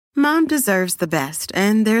Mom deserves the best,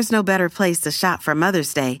 and there's no better place to shop for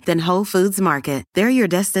Mother's Day than Whole Foods Market. They're your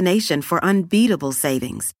destination for unbeatable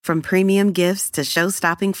savings, from premium gifts to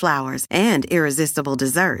show-stopping flowers and irresistible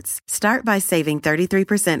desserts. Start by saving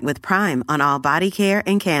 33% with Prime on all body care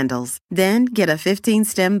and candles. Then get a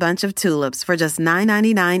 15-stem bunch of tulips for just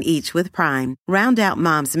 $9.99 each with Prime. Round out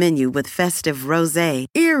Mom's menu with festive rosé,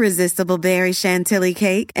 irresistible berry chantilly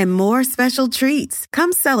cake, and more special treats.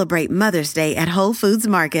 Come celebrate Mother's Day at Whole Foods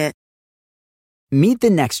Market. Meet the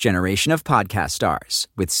next generation of podcast stars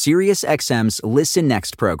with SiriusXM's Listen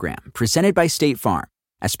Next program, presented by State Farm.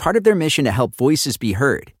 As part of their mission to help voices be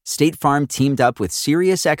heard, State Farm teamed up with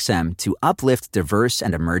SiriusXM to uplift diverse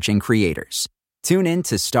and emerging creators. Tune in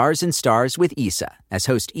to Stars and Stars with Issa, as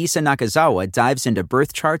host Issa Nakazawa dives into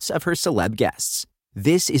birth charts of her celeb guests.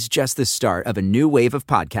 This is just the start of a new wave of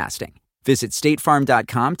podcasting. Visit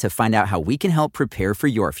statefarm.com to find out how we can help prepare for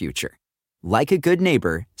your future. Like a good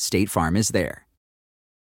neighbor, State Farm is there.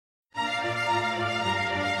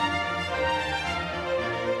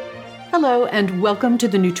 Hello, and welcome to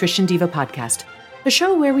the Nutrition Diva podcast, a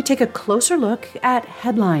show where we take a closer look at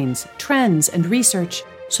headlines, trends, and research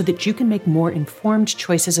so that you can make more informed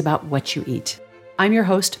choices about what you eat. I'm your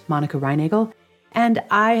host, Monica Reinagel, and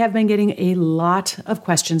I have been getting a lot of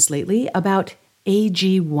questions lately about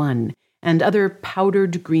AG1 and other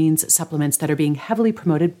powdered greens supplements that are being heavily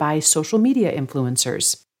promoted by social media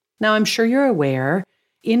influencers. Now, I'm sure you're aware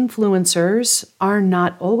influencers are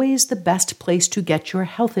not always the best place to get your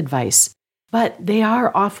health advice, but they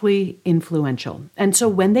are awfully influential. And so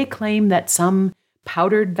when they claim that some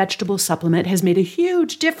powdered vegetable supplement has made a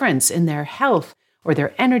huge difference in their health or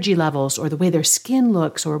their energy levels or the way their skin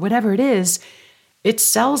looks or whatever it is, it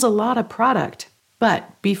sells a lot of product.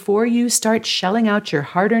 But before you start shelling out your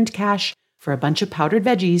hard-earned cash for a bunch of powdered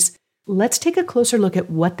veggies, let's take a closer look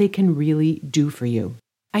at what they can really do for you.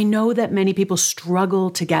 I know that many people struggle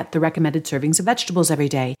to get the recommended servings of vegetables every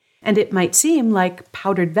day, and it might seem like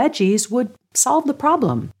powdered veggies would solve the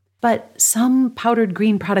problem. But some powdered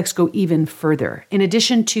green products go even further. In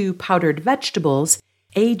addition to powdered vegetables,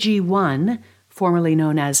 AG1, formerly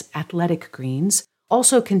known as athletic greens,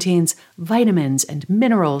 also contains vitamins and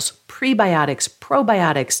minerals, prebiotics,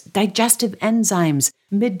 probiotics, digestive enzymes,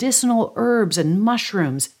 medicinal herbs and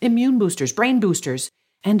mushrooms, immune boosters, brain boosters,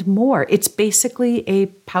 and more. It's basically a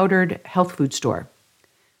powdered health food store.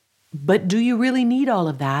 But do you really need all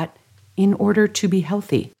of that in order to be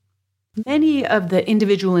healthy? Many of the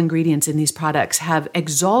individual ingredients in these products have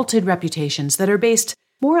exalted reputations that are based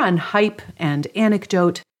more on hype and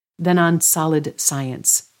anecdote than on solid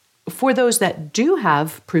science. For those that do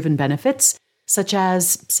have proven benefits, such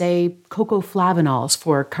as, say, cocoflavanols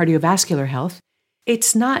for cardiovascular health,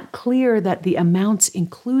 it's not clear that the amounts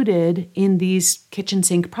included in these kitchen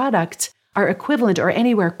sink products are equivalent or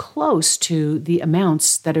anywhere close to the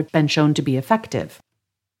amounts that have been shown to be effective.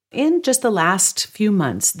 In just the last few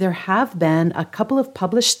months, there have been a couple of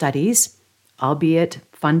published studies, albeit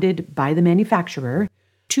funded by the manufacturer,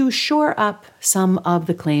 to shore up some of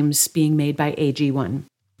the claims being made by AG1.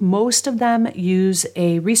 Most of them use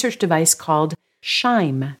a research device called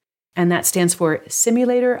SHIME, and that stands for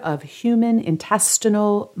Simulator of Human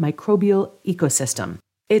Intestinal Microbial Ecosystem.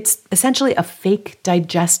 It's essentially a fake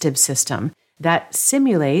digestive system that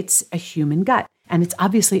simulates a human gut, and it's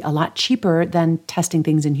obviously a lot cheaper than testing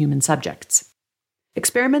things in human subjects.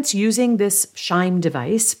 Experiments using this SHIME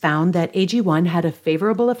device found that AG1 had a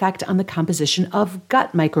favorable effect on the composition of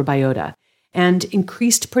gut microbiota and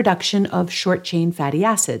increased production of short-chain fatty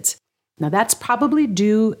acids. Now, that's probably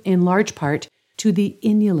due in large part to the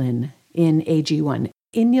inulin in AG1.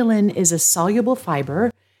 Inulin is a soluble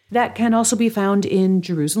fiber that can also be found in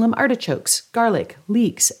Jerusalem artichokes, garlic,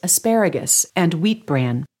 leeks, asparagus, and wheat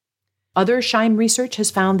bran. Other SHIME research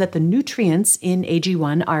has found that the nutrients in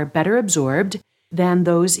AG1 are better absorbed than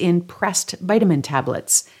those in pressed vitamin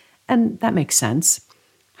tablets, and that makes sense.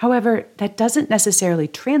 However, that doesn't necessarily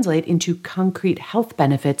translate into concrete health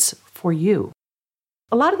benefits for you.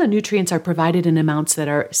 A lot of the nutrients are provided in amounts that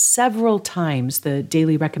are several times the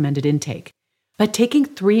daily recommended intake, but taking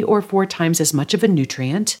 3 or 4 times as much of a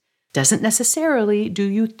nutrient doesn't necessarily do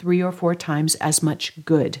you 3 or 4 times as much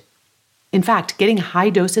good. In fact, getting high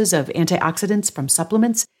doses of antioxidants from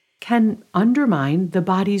supplements can undermine the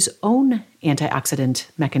body's own antioxidant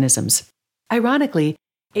mechanisms. Ironically,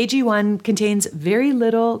 AG1 contains very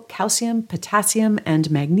little calcium, potassium,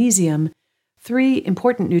 and magnesium, 3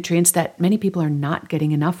 important nutrients that many people are not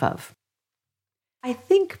getting enough of. I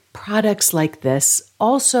think products like this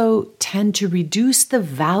also tend to reduce the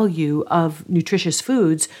value of nutritious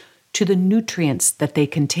foods to the nutrients that they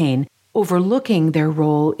contain, overlooking their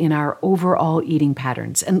role in our overall eating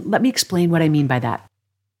patterns. And let me explain what I mean by that.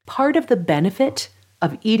 Part of the benefit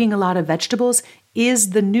of eating a lot of vegetables is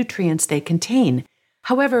the nutrients they contain.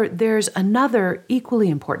 However, there's another equally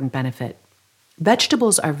important benefit.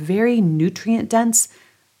 Vegetables are very nutrient dense,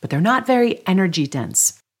 but they're not very energy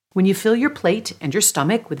dense. When you fill your plate and your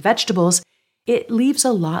stomach with vegetables, it leaves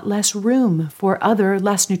a lot less room for other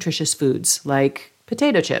less nutritious foods like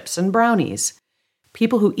potato chips and brownies.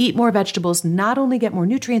 People who eat more vegetables not only get more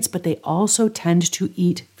nutrients, but they also tend to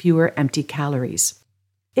eat fewer empty calories.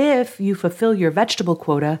 If you fulfill your vegetable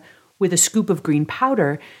quota with a scoop of green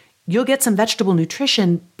powder, you'll get some vegetable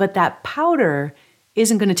nutrition, but that powder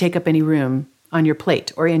isn't going to take up any room on your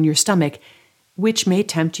plate or in your stomach, which may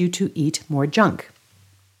tempt you to eat more junk.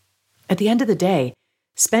 At the end of the day,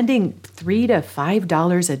 spending $3 to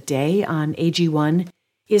 $5 a day on AG1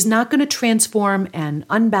 is not going to transform an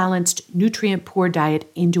unbalanced, nutrient-poor diet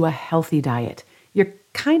into a healthy diet. You're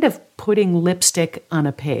kind of putting lipstick on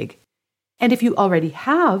a pig. And if you already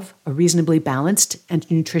have a reasonably balanced and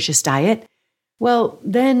nutritious diet, well,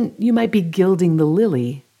 then you might be gilding the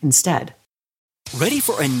lily instead. Ready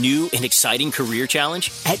for a new and exciting career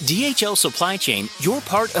challenge? At DHL Supply Chain, you're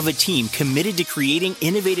part of a team committed to creating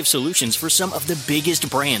innovative solutions for some of the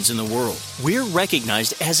biggest brands in the world. We're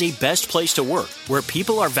recognized as a best place to work, where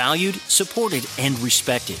people are valued, supported, and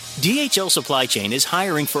respected. DHL Supply Chain is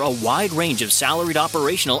hiring for a wide range of salaried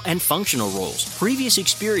operational and functional roles. Previous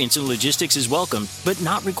experience in logistics is welcome, but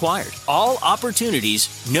not required. All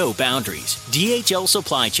opportunities, no boundaries. DHL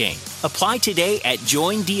Supply Chain. Apply today at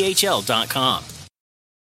joindhl.com.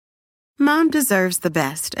 Mom deserves the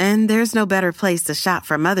best, and there's no better place to shop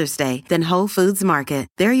for Mother's Day than Whole Foods Market.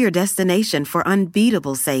 They're your destination for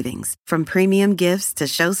unbeatable savings, from premium gifts to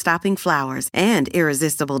show-stopping flowers and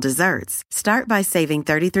irresistible desserts. Start by saving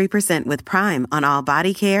 33% with Prime on all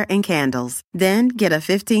body care and candles. Then get a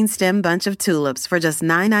 15-stem bunch of tulips for just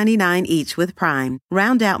 $9.99 each with Prime.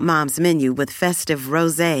 Round out Mom's menu with festive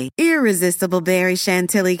rosé, irresistible berry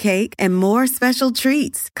chantilly cake, and more special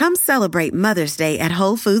treats. Come celebrate Mother's Day at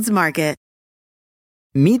Whole Foods Market.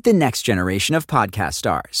 Meet the next generation of podcast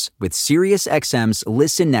stars with SiriusXM's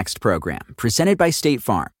Listen Next program, presented by State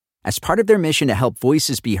Farm. As part of their mission to help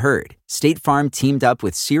voices be heard, State Farm teamed up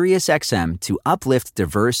with SiriusXM to uplift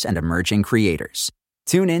diverse and emerging creators.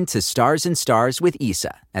 Tune in to Stars and Stars with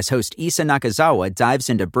Issa, as host Issa Nakazawa dives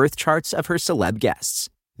into birth charts of her celeb guests.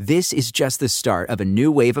 This is just the start of a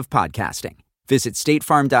new wave of podcasting. Visit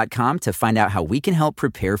statefarm.com to find out how we can help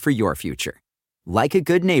prepare for your future. Like a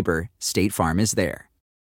good neighbor, State Farm is there.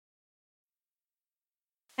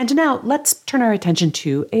 And now let's turn our attention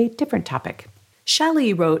to a different topic.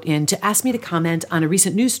 Shelley wrote in to ask me to comment on a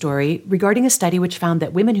recent news story regarding a study which found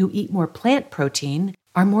that women who eat more plant protein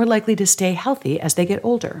are more likely to stay healthy as they get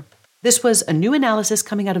older. This was a new analysis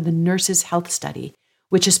coming out of the Nurses' Health Study,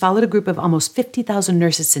 which has followed a group of almost 50,000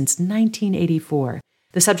 nurses since 1984.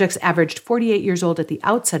 The subjects averaged 48 years old at the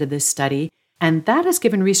outset of this study, and that has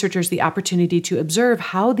given researchers the opportunity to observe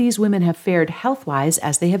how these women have fared health-wise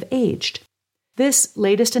as they have aged. This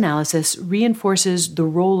latest analysis reinforces the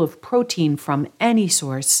role of protein from any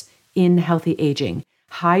source in healthy aging.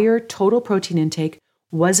 Higher total protein intake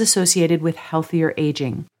was associated with healthier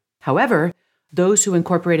aging. However, those who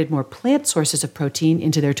incorporated more plant sources of protein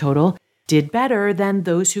into their total did better than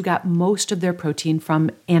those who got most of their protein from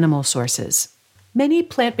animal sources. Many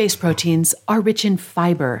plant-based proteins are rich in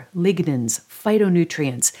fiber, lignans,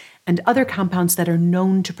 phytonutrients, and other compounds that are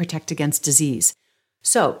known to protect against disease.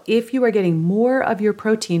 So, if you are getting more of your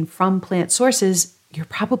protein from plant sources, you're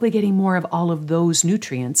probably getting more of all of those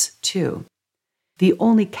nutrients too. The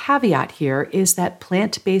only caveat here is that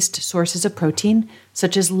plant-based sources of protein,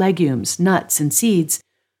 such as legumes, nuts, and seeds,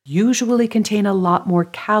 usually contain a lot more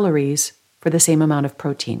calories for the same amount of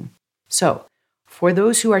protein. So, for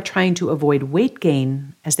those who are trying to avoid weight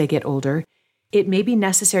gain as they get older, it may be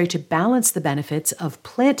necessary to balance the benefits of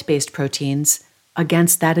plant-based proteins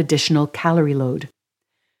against that additional calorie load.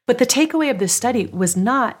 But the takeaway of this study was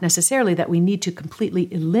not necessarily that we need to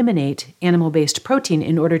completely eliminate animal-based protein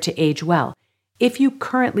in order to age well. If you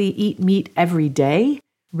currently eat meat every day,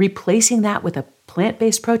 replacing that with a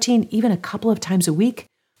plant-based protein even a couple of times a week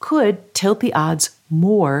could tilt the odds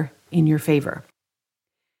more in your favor.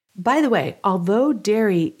 By the way, although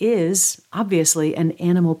dairy is obviously an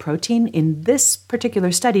animal protein, in this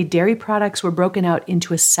particular study, dairy products were broken out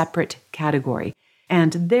into a separate category,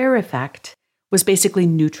 and their effect was basically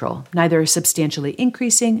neutral, neither substantially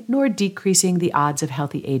increasing nor decreasing the odds of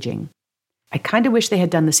healthy aging. I kind of wish they had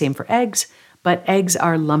done the same for eggs, but eggs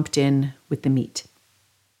are lumped in with the meat.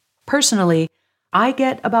 Personally, I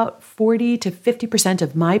get about 40 to 50%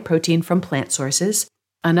 of my protein from plant sources,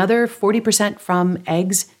 another 40% from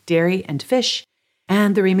eggs, dairy, and fish,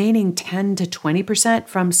 and the remaining 10 to 20%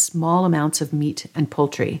 from small amounts of meat and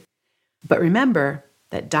poultry. But remember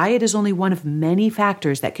that diet is only one of many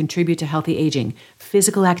factors that contribute to healthy aging.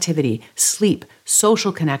 Physical activity, sleep,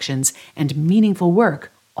 social connections, and meaningful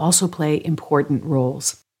work also play important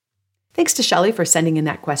roles. Thanks to Shelley for sending in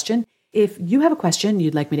that question. If you have a question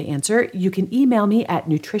you'd like me to answer, you can email me at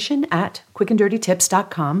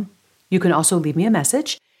nutrition@quickanddirtytips.com. You can also leave me a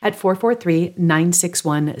message at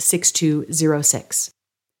 443-961-6206.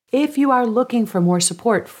 If you are looking for more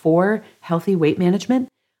support for healthy weight management,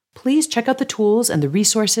 please check out the tools and the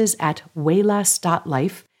resources at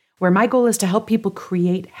wayless.life, where my goal is to help people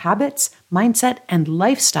create habits, mindset, and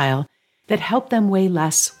lifestyle that help them weigh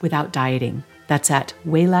less without dieting. That's at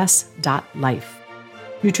wayless.life.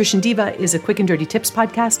 Nutrition Diva is a Quick and Dirty Tips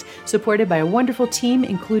podcast supported by a wonderful team,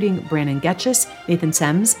 including Brandon Getchus, Nathan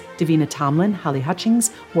Sems, Davina Tomlin, Holly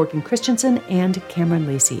Hutchings, Morgan Christensen, and Cameron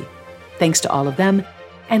Lacey. Thanks to all of them,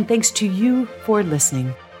 and thanks to you for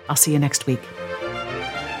listening. I'll see you next week.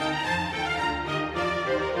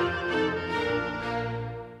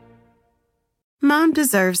 Mom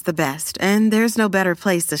deserves the best, and there's no better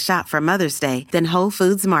place to shop for Mother's Day than Whole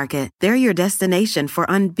Foods Market. They're your destination for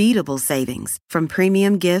unbeatable savings, from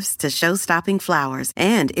premium gifts to show-stopping flowers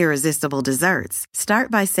and irresistible desserts.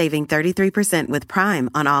 Start by saving 33% with Prime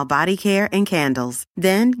on all body care and candles.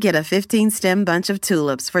 Then get a 15-stem bunch of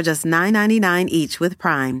tulips for just $9.99 each with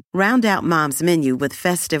Prime. Round out Mom's menu with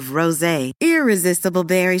festive rosé, irresistible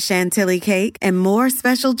berry chantilly cake, and more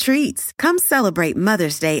special treats. Come celebrate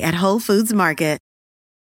Mother's Day at Whole Foods Market.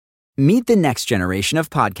 Meet the next generation of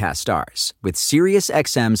podcast stars with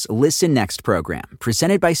SiriusXM's Listen Next program,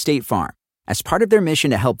 presented by State Farm. As part of their mission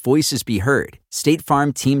to help voices be heard, State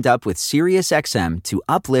Farm teamed up with SiriusXM to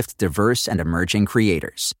uplift diverse and emerging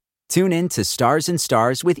creators. Tune in to Stars and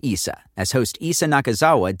Stars with Issa, as host Issa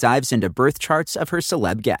Nakazawa dives into birth charts of her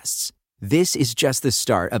celeb guests. This is just the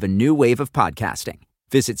start of a new wave of podcasting.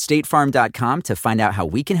 Visit statefarm.com to find out how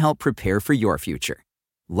we can help prepare for your future.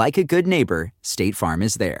 Like a good neighbor, State Farm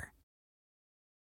is there.